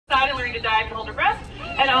learning to dive and hold her breath,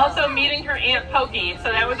 and also meeting her Aunt Pokey.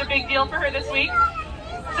 So that was a big deal for her this week.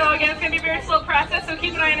 So again, it's going to be a very slow process, so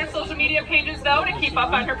keep an eye on her social media pages though to keep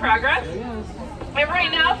up on her progress. And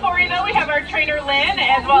right now for you though, we have our trainer Lynn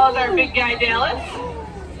as well as our big guy Dallas.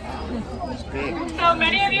 So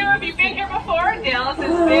many of you, if you've been here before, Dallas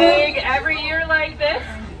is big every year like this.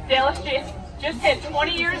 Dallas just hit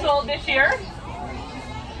 20 years old this year.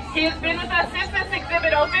 He has been with us since this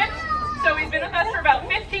exhibit opened, so he's been with us for about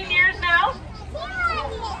 15 years now.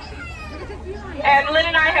 And Lynn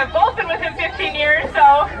and I have both been with him 15 years,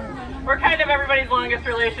 so we're kind of everybody's longest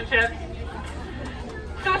relationship.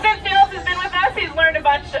 So since Dallas has been with us, he's learned a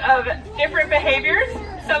bunch of different behaviors.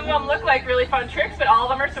 Some of them look like really fun tricks, but all of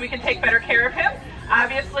them are so we can take better care of him.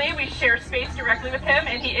 Obviously, we share space directly with him,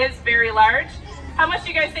 and he is very large. How much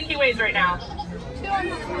do you guys think he weighs right now?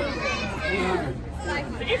 200.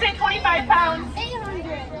 Did you say 25 pounds?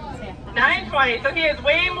 920, so he is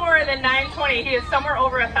way more than 920. He is somewhere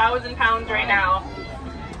over 1,000 pounds right now.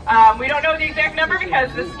 We don't know the exact number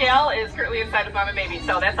because the scale is currently inside of mom and baby,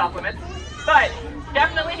 so that's off limits. But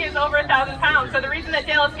definitely he is over 1,000 pounds. So the reason that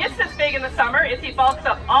Dallas gets this big in the summer is he bulks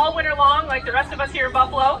up all winter long like the rest of us here in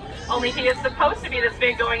Buffalo, only he is supposed to be this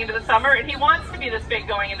big going into the summer, and he wants to be this big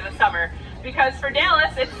going into the summer. Because for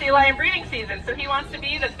Dallas, it's sea lion breeding season, so he wants to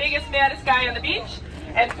be the biggest, baddest guy on the beach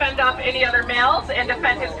and fend off any other males and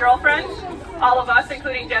defend his girlfriend, all of us,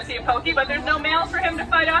 including Jessie and Pokey. But there's no males for him to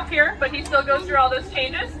fight off here, but he still goes through all those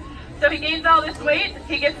changes. So he gains all this weight,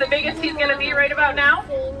 he gets the biggest he's gonna be right about now,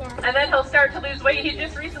 and then he'll start to lose weight. He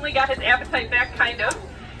just recently got his appetite back, kind of.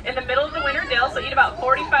 In the middle of the winter, Dallas will eat about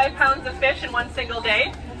 45 pounds of fish in one single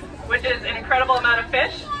day, which is an incredible amount of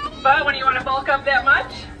fish. But when you wanna bulk up that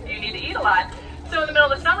much, you need to eat a lot. So in the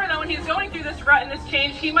middle of the summer though, when he's going through this rut and this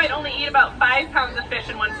change, he might only eat about 5 pounds of fish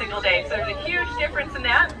in one single day. So there's a huge difference in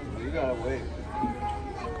that. You gotta wait.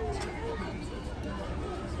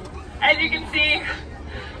 As you can see,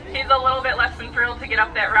 he's a little bit less than thrilled to get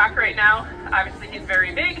up that rock right now. Obviously he's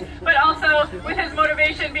very big, but also with his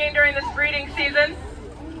motivation being during this breeding season,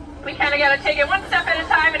 we kind of got to take it one step at a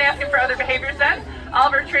time and ask him for other behaviors then. All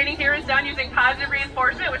of our training here is done using positive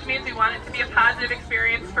reinforcement, which means we want it to be a positive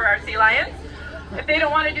experience for our sea lions. If they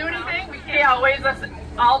don't want to do anything, he outweighs us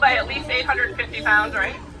all by at least 850 pounds,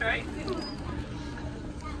 right?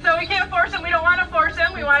 So we can't force him. We don't want to force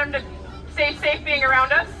him. We want him to stay safe being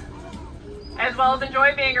around us, as well as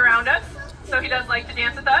enjoy being around us. So he does like to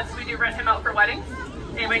dance with us. We do rent him out for weddings.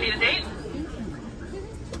 Anybody need a date?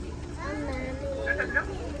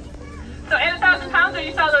 So at 1,000 pounds, when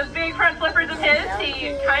you saw those big front flippers of his,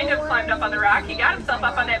 he kind of climbed up on the rock. He got himself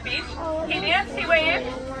up on that beach. He danced, he waved.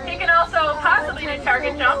 He can also possibly do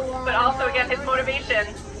target jumps, but also again his motivation.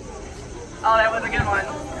 Oh, that was a good one.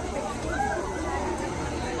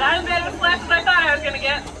 Not as bad of a splash as I thought I was going to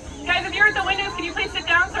get. Guys, if you're at the windows, can you please sit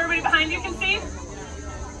down so everybody behind you can see?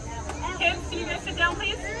 Kids, can you guys sit down,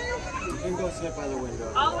 please? You can go sit by the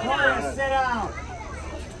window. All the way down. Sit down.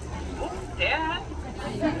 Oh, Dad.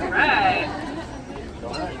 All right.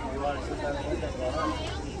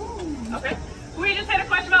 Okay. We just had a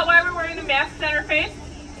question about why we're wearing the masks on our face.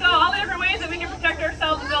 So all the different ways that we can protect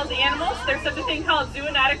ourselves as well as the animals. There's such a thing called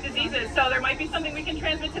zoonotic diseases. So there might be something we can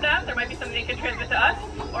transmit to them. There might be something they can transmit to us.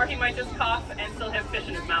 Or he might just cough and still have fish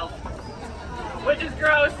in his mouth, which is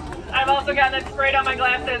gross. I've also gotten it sprayed on my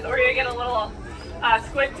glasses, or you get a little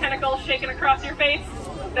squid tentacle shaking across your face.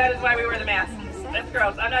 That is why we wear the mask. That's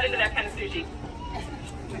gross. I'm not into that kind of sushi.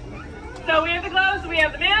 So we have the gloves, we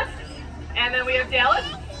have the mask, and then we have Dallas.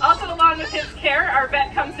 Also, along with his care, our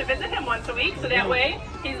vet comes to visit him once a week, so that way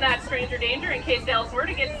he's not stranger danger in case Dallas were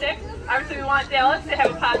to get sick. Obviously, we want Dallas to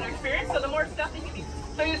have a positive experience, so the more stuff he can be.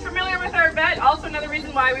 So he's familiar with our vet. Also, another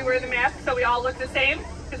reason why we wear the mask, so we all look the same.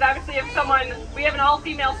 Because obviously, if someone, we have an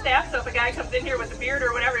all-female staff, so if a guy comes in here with a beard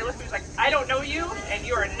or whatever, he looks at me, he's like, I don't know you, and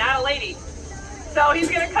you are not a lady. So he's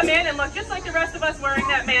going to come in and look just like the rest of us wearing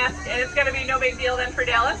that mask, and it's going to be no big deal then for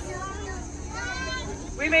Dallas.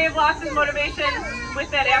 We may have lost his motivation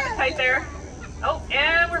with that appetite there. Oh,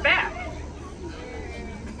 and we're back.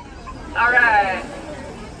 All right.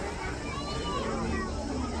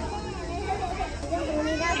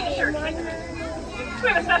 Sure. We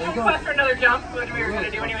have a special request for another jump, which we were going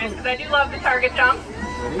to do anyways, because I do love the target jump.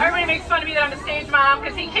 Everybody makes fun of me that I'm a stage mom,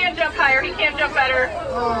 because he can't jump higher, he can't jump better.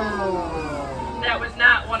 That was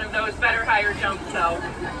not one of those better, higher jumps, so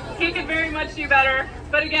he could very much do better.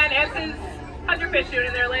 But again, as his, how's your fish doing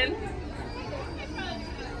in there, Lynn?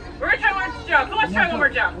 We're going to try one more jump. Who wants to try one more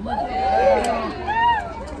jump?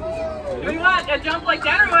 Do we want a jump like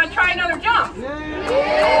that, or do we want to try another jump?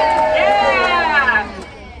 Yeah!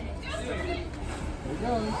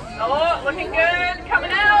 Oh, looking good.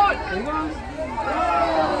 Coming out.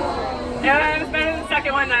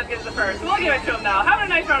 one not as good as the first. We'll give it to him now. Having a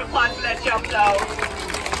nice round of applause for that jump, though.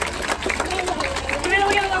 Maybe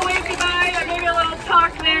we get a little wave goodbye, or maybe a little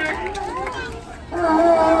talk there.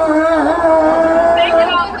 Thank you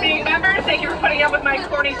all for being members. Thank you for putting up with my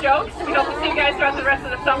corny jokes. We hope to see you guys throughout the rest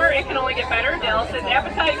of the summer. It can only get better. Dallas's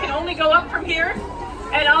appetite can only go up from here.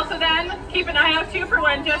 And also then, keep an eye out too for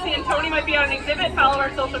when Jesse and Tony might be on an exhibit. Follow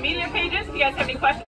our social media pages if you guys have any questions.